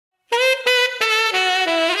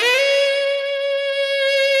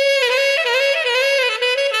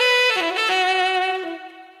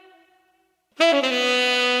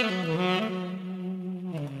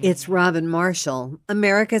It's Robin Marshall,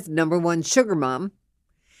 America's #1 sugar mom.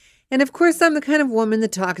 And of course, I'm the kind of woman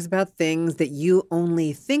that talks about things that you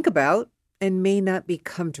only think about and may not be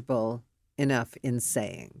comfortable enough in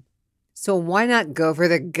saying. So why not go for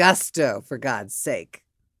the gusto, for God's sake?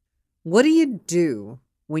 What do you do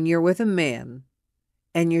when you're with a man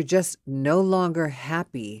and you're just no longer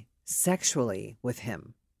happy sexually with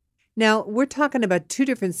him? Now, we're talking about two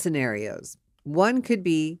different scenarios. One could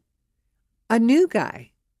be a new guy,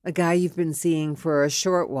 a guy you've been seeing for a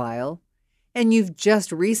short while, and you've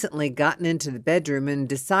just recently gotten into the bedroom and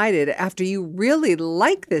decided after you really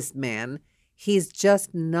like this man, he's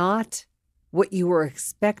just not what you were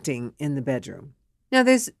expecting in the bedroom. Now,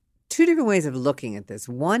 there's two different ways of looking at this.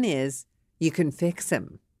 One is you can fix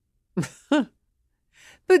him.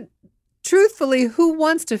 But truthfully, who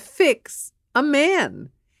wants to fix a man?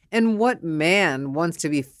 And what man wants to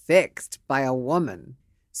be fixed by a woman?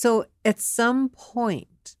 So at some point,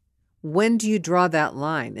 when do you draw that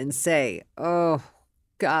line and say, oh,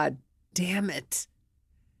 God damn it?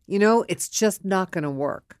 You know, it's just not going to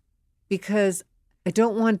work, because I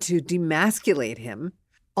don't want to demasculate him,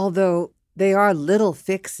 although they are little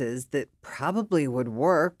fixes that probably would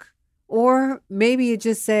work. Or maybe you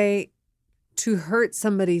just say, to hurt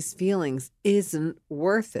somebody's feelings isn't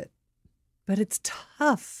worth it. But it's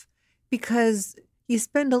tough because you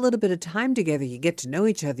spend a little bit of time together, you get to know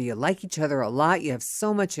each other, you like each other a lot, you have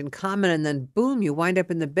so much in common, and then boom, you wind up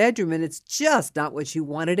in the bedroom and it's just not what you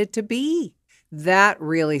wanted it to be. That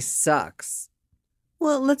really sucks.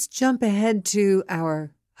 Well, let's jump ahead to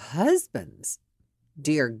our husbands.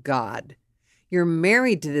 Dear God, you're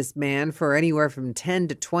married to this man for anywhere from 10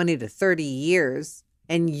 to 20 to 30 years,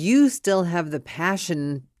 and you still have the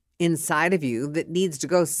passion inside of you that needs to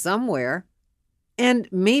go somewhere. And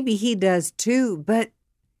maybe he does too, but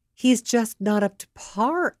he's just not up to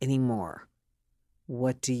par anymore.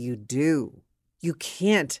 What do? You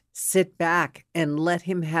can't sit back and let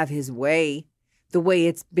him have his way the way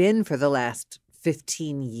it's been for the last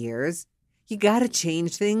 15 years. You got to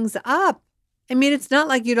change things up. I mean, it's not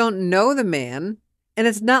like you don't know the man, and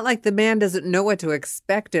it's not like the man doesn't know what to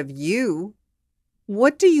expect of you.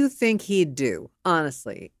 What do you think he'd do,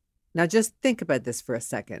 honestly? Now just think about this for a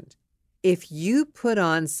second. If you put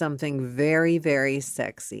on something very, very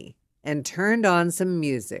sexy and turned on some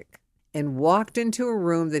music and walked into a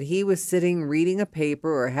room that he was sitting reading a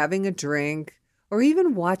paper or having a drink or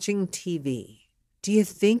even watching TV, do you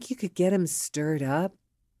think you could get him stirred up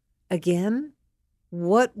again?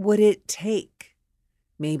 What would it take?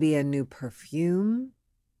 Maybe a new perfume?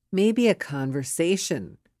 Maybe a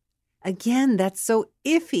conversation? Again, that's so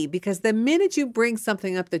iffy, because the minute you bring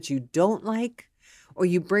something up that you don't like, or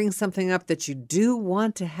you bring something up that you do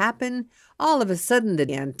want to happen, all of a sudden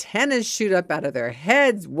the antennas shoot up out of their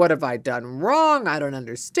heads. What have I done wrong? I don't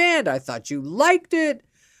understand. I thought you liked it.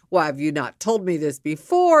 Why have you not told me this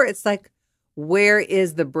before? It's like, where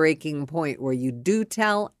is the breaking point where you do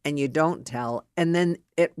tell and you don't tell? And then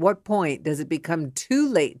at what point does it become too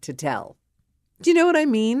late to tell? Do you know what I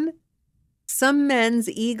mean? Some men's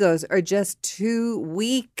egos are just too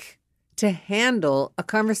weak to handle a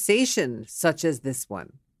conversation such as this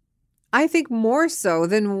one. I think more so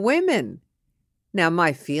than women. Now,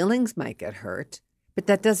 my feelings might get hurt, but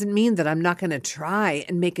that doesn't mean that I'm not going to try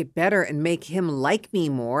and make it better and make him like me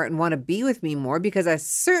more and want to be with me more, because I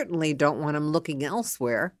certainly don't want him looking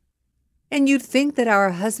elsewhere. And you'd think that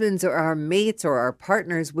our husbands or our mates or our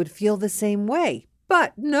partners would feel the same way.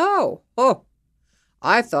 But no. Oh,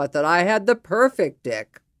 I thought that I had the perfect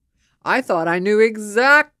dick. I thought I knew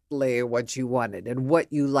exactly what you wanted and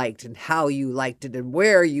what you liked and how you liked it and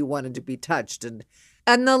where you wanted to be touched. And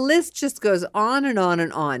the list just goes on and on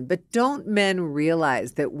and on. But don't men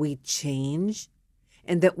realize that we change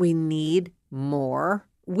and that we need more?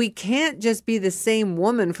 We can't just be the same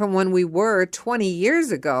woman from when we were 20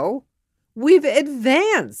 years ago. We've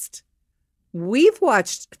advanced. We've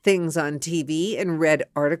watched things on TV and read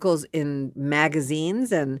articles in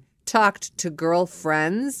magazines and talked to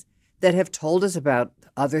girlfriends that have told us about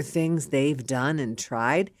other things they've done and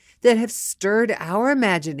tried that have stirred our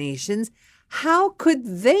imaginations. How could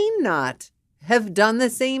they not have done the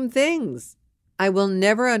same things? I will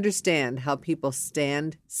never understand how people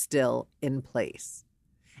stand still in place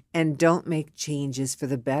and don't make changes for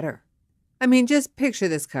the better. I mean, just picture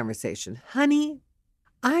this conversation. Honey,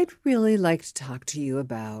 I'd really like to talk to you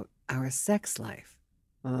about our sex life.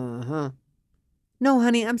 Uh-huh. No,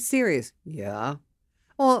 honey, I'm serious. Yeah.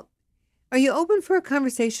 Well, are you open for a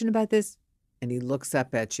conversation about this? And he looks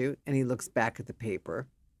up at you and he looks back at the paper.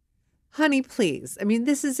 Honey, please. I mean,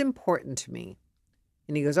 this is important to me.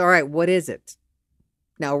 And he goes, all right, what is it?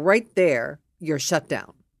 Now, right there, you're shut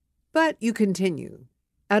down. But you continue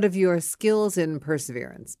out of your skills and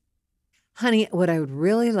perseverance. Honey, what I would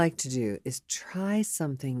really like to do is try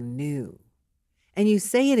something new. And you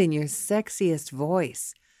say it in your sexiest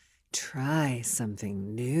voice. Try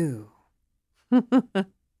something new.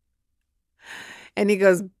 And he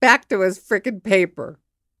goes back to his frickin' paper.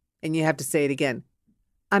 And you have to say it again.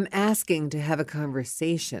 I'm asking to have a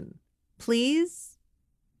conversation. Please?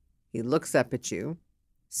 He looks up at you.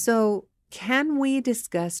 So, can we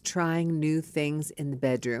discuss trying new things in the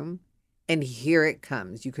bedroom? And here it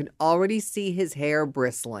comes. You can already see his hair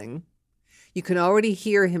bristling. You can already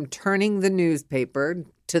hear him turning the newspaper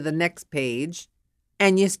to the next page.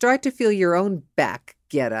 And you start to feel your own back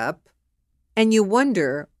get up. And you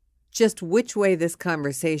wonder just which way this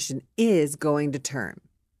conversation is going to turn.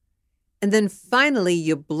 And then finally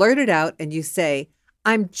you blurt it out and you say,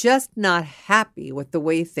 I'm just not happy with the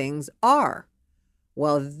way things are.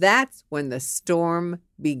 Well, that's when the storm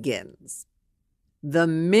begins. The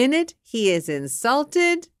minute he is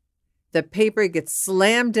insulted, the paper gets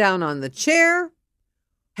slammed down on the chair.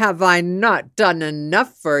 Have I not done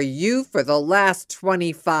enough for you for the last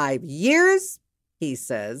 25 years? He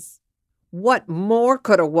says. What more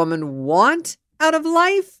could a woman want out of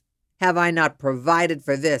life? Have I not provided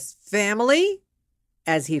for this family?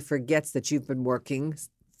 As he forgets that you've been working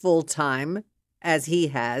full time, as he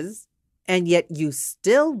has, and yet you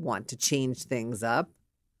still want to change things up.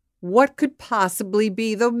 What could possibly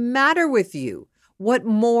be the matter with you? What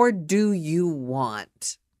more do you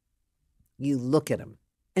want? You look at him,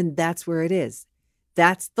 and that's where it is.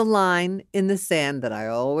 That's the line in the sand that I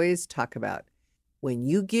always talk about. When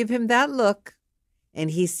you give him that look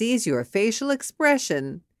and he sees your facial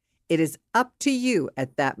expression, it is up to you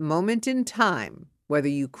at that moment in time whether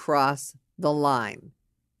you cross the line.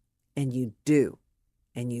 And you do.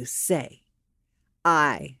 And you say,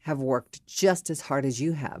 I have worked just as hard as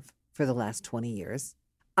you have for the last 20 years.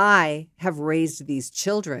 I have raised these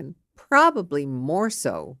children probably more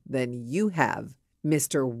so than you have,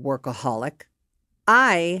 Mr. Workaholic.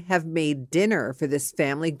 I have made dinner for this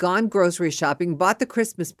family, gone grocery shopping, bought the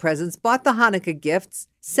Christmas presents, bought the Hanukkah gifts,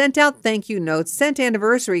 sent out thank you notes, sent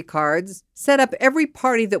anniversary cards, set up every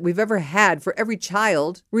party that we've ever had for every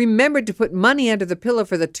child, remembered to put money under the pillow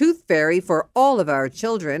for the tooth fairy for all of our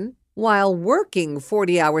children, while working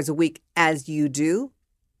 40 hours a week as you do,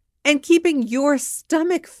 and keeping your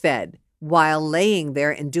stomach fed while laying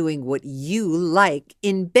there and doing what you like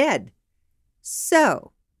in bed.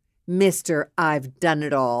 So, Mr. I've done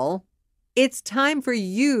it all, it's time for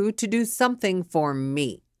you to do something for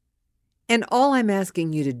me. And all I'm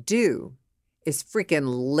asking you to do is freaking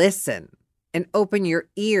listen and open your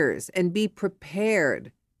ears and be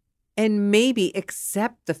prepared and maybe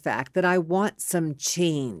accept the fact that I want some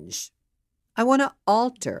change. I want to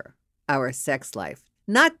alter our sex life,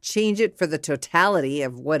 not change it for the totality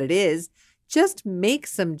of what it is, just make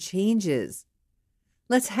some changes.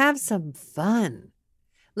 Let's have some fun.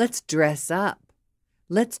 Let's dress up.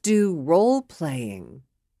 Let's do role playing.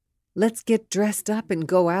 Let's get dressed up and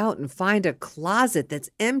go out and find a closet that's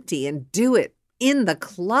empty and do it in the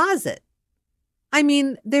closet. I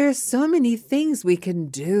mean, there's so many things we can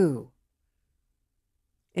do.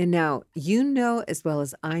 And now you know as well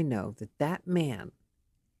as I know that that man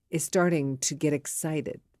is starting to get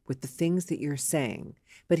excited with the things that you're saying,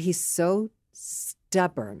 but he's so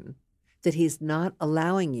stubborn that he's not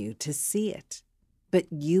allowing you to see it. But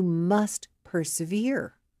you must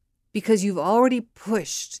persevere because you've already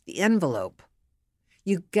pushed the envelope.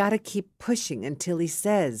 You got to keep pushing until he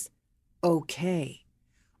says, okay.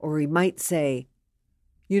 Or he might say,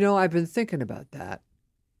 I've been thinking about that.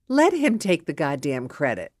 Let him take the goddamn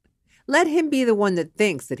credit. Let him be the one that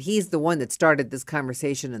thinks that he's the one that started this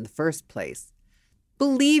conversation in the first place.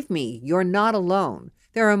 Believe me, you're not alone.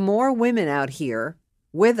 There are more women out here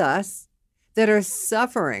with us that are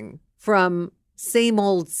suffering from same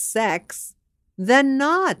old sex than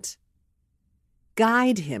not.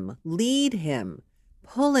 Guide him, lead him,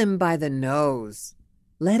 pull him by the nose.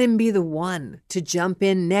 Let him be the one to jump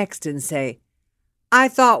in next and say, I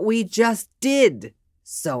thought we just did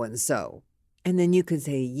so and so. And then you could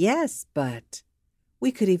say, yes, but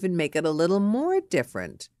we could even make it a little more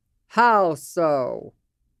different. How so?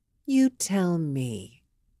 You tell me.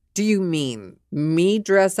 Do you mean me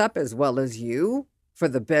dress up as well as you for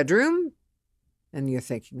the bedroom? And you're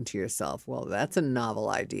thinking to yourself, well, that's a novel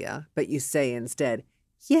idea. But you say instead,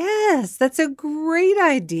 yes, that's a great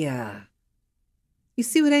idea. You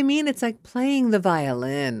see what I mean? It's like playing the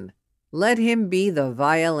violin. Let him be the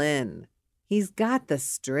violin. He's got the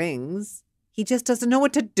strings. He just doesn't know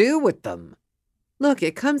what to do with them. Look,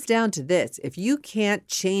 it comes down to this. If you can't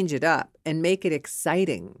change it up and make it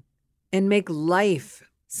exciting, and make life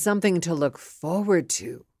something to look forward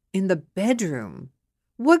to in the bedroom,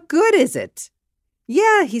 what good is it?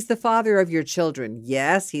 Yeah, he's the father of your children.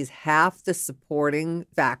 Yes, he's half the supporting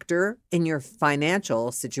factor in your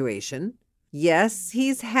financial situation. Yes,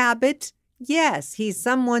 he's habit. Yes, he's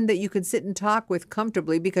someone that you can sit and talk with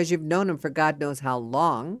comfortably because you've known him for God knows how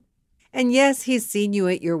long. And yes, he's seen you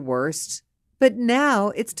at your worst. But now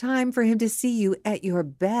it's time for him to see you at your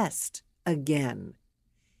best again.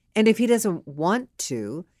 And if he doesn't want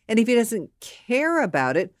to, and if he doesn't care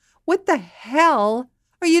about it, what the hell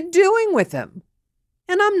are you doing with him?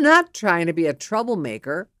 And I'm not trying to be a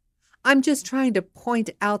troublemaker. I'm just trying to point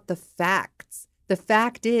out the facts. The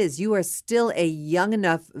fact is, you are still a young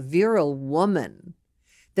enough, virile woman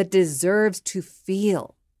that deserves to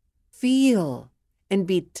feel, and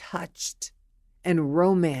be touched and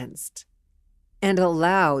romanced and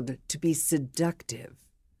allowed to be seductive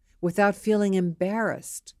without feeling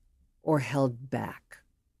embarrassed or held back.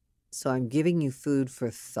 So I'm giving you food for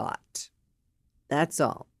thought. That's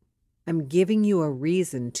all. I'm giving you a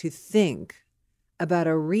reason to think about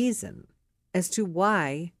a reason as to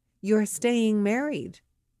why you're staying married.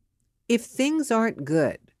 If things aren't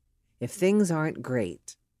good, if things aren't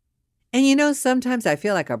great, and sometimes I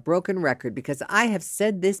feel like a broken record because I have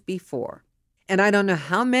said this before, and I don't know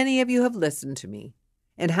how many of you have listened to me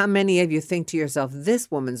and how many of you think to yourself, this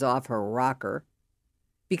woman's off her rocker,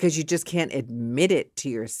 because you just can't admit it to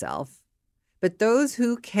yourself. But those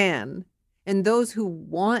who can, and those who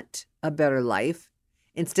want a better life,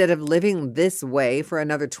 instead of living this way for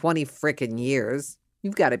another 20 frickin' years,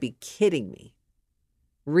 you've got to be kidding me.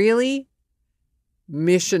 Really?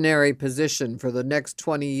 Missionary position for the next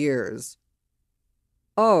 20 years.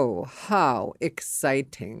 Oh, how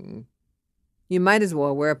exciting. You might as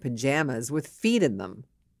well wear pajamas with feet in them.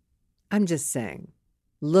 I'm just saying,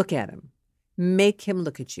 look at him. Make him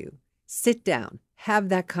look at you. Sit down. Have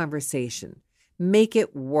that conversation. Make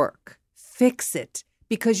it work. Fix it.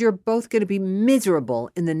 Because you're both going to be miserable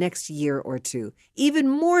in the next year or two. Even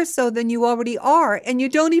more so than you already are. And you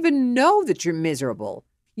don't even know that you're miserable.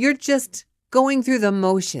 You're just going through the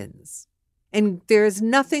motions. And there's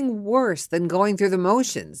nothing worse than going through the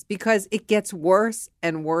motions because it gets worse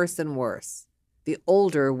and worse and worse. The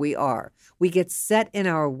older we are, we get set in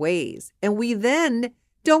our ways and we then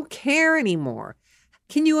don't care anymore.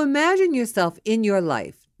 Can you imagine yourself in your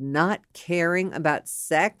life not caring about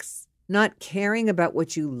sex, not caring about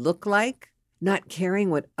what you look like, not caring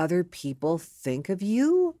what other people think of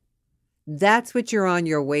you? That's what you're on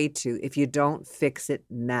your way to if you don't fix it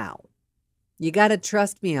now. You got to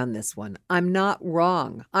trust me on this one. I'm not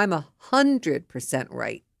wrong. I'm 100%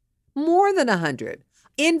 right. More than 100.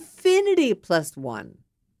 Infinity plus 1.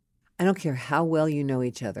 I don't care how well you know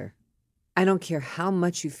each other. I don't care how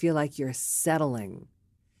much you feel like you're settling.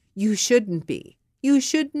 You shouldn't be. You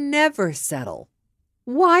should never settle.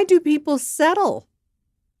 Why do people settle?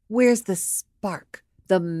 Where's the spark,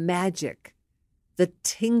 the magic, the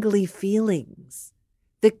tingly feelings,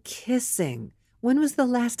 the kissing? When was the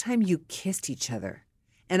last time you kissed each other?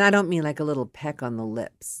 And I don't mean like a little peck on the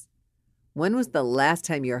lips. When was the last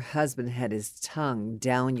time your husband had his tongue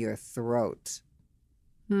down your throat?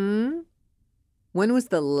 When was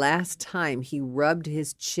the last time he rubbed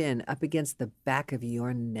his chin up against the back of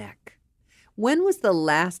your neck? When was the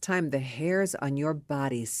last time the hairs on your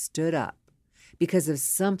body stood up because of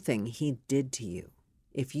something he did to you?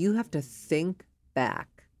 If you have to think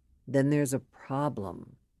back, then there's a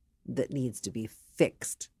problem that needs to be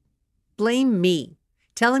fixed. Blame me.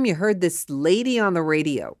 Tell him you heard this lady on the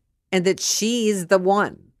radio and that she's the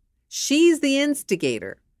one. She's the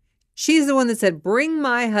instigator. She's the one that said, bring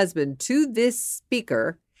my husband to this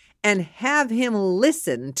speaker and have him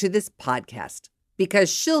listen to this podcast because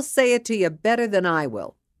she'll say it to you better than I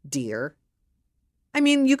will, dear. I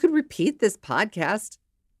mean, you could repeat this podcast.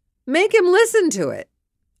 Make him listen to it.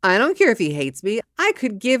 I don't care if he hates me. I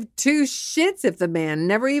could give two shits if the man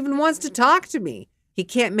never even wants to talk to me. He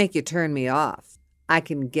can't make you turn me off. I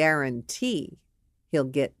can guarantee he'll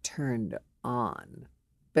get turned on.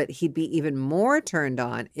 But he'd be even more turned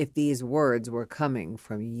on if these words were coming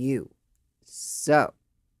from you. So,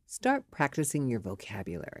 start practicing your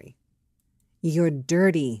vocabulary. Your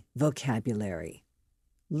dirty vocabulary.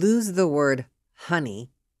 Lose the word honey.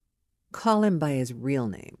 Call him by his real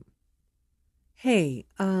name. Hey,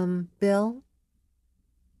 Bill?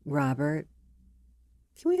 Robert?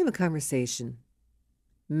 Can we have a conversation?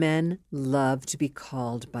 Men love to be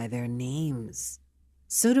called by their names.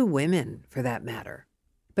 So do women, for that matter.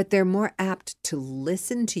 But they're more apt to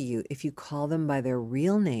listen to you if you call them by their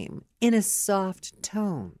real name in a soft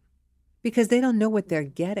tone. Because they don't know what they're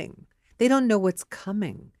getting. They don't know what's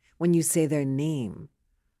coming. when you say their name.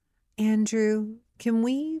 Andrew, can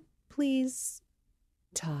we please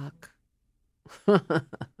talk?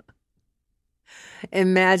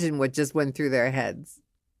 Imagine what just went through their heads.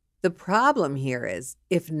 The problem here is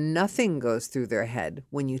if nothing goes through their head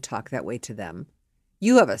when you talk that way to them,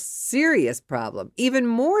 you have a serious problem, even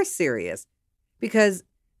more serious, because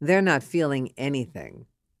they're not feeling anything.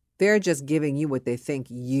 They're just giving you what they think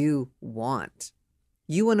you want.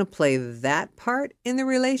 You want to play that part in the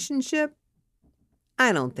relationship?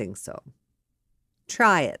 I don't think so.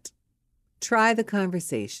 Try it. Try the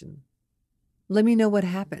conversation. Let me know what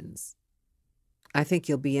happens. I think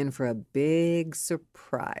you'll be in for a big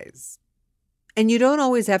surprise. And you don't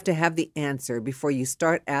always have to have the answer before you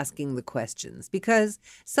start asking the questions, because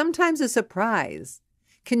sometimes a surprise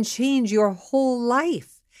can change your whole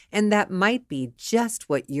life, and that might be just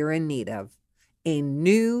what you're in need of, a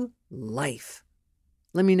new life.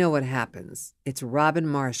 Let me know what happens. It's Robin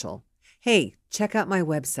Marshall. Hey, check out my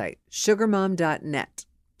website, sugarmom.net.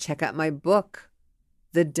 Check out my book,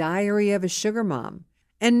 The Diary of a Sugar Mom.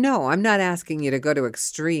 And no, I'm not asking you to go to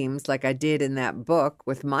extremes like I did in that book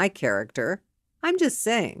with my character. I'm just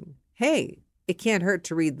saying, hey, it can't hurt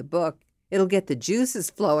to read the book. It'll get the juices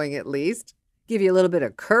flowing at least, give you a little bit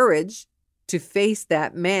of courage to face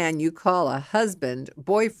that man you call a husband,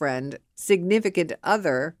 boyfriend, significant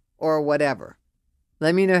other, or whatever.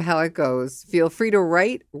 Let me know how it goes. Feel free to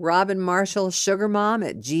write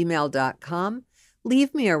robinmarshallsugarmom@gmail.com.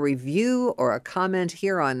 Leave me a review or a comment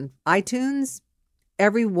here on iTunes.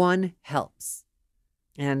 Everyone helps.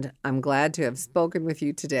 And I'm glad to have spoken with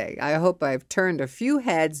you today. I hope I've turned a few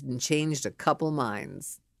heads and changed a couple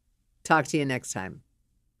minds. Talk to you next time.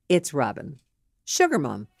 It's Robin, Sugar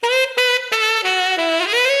Mom.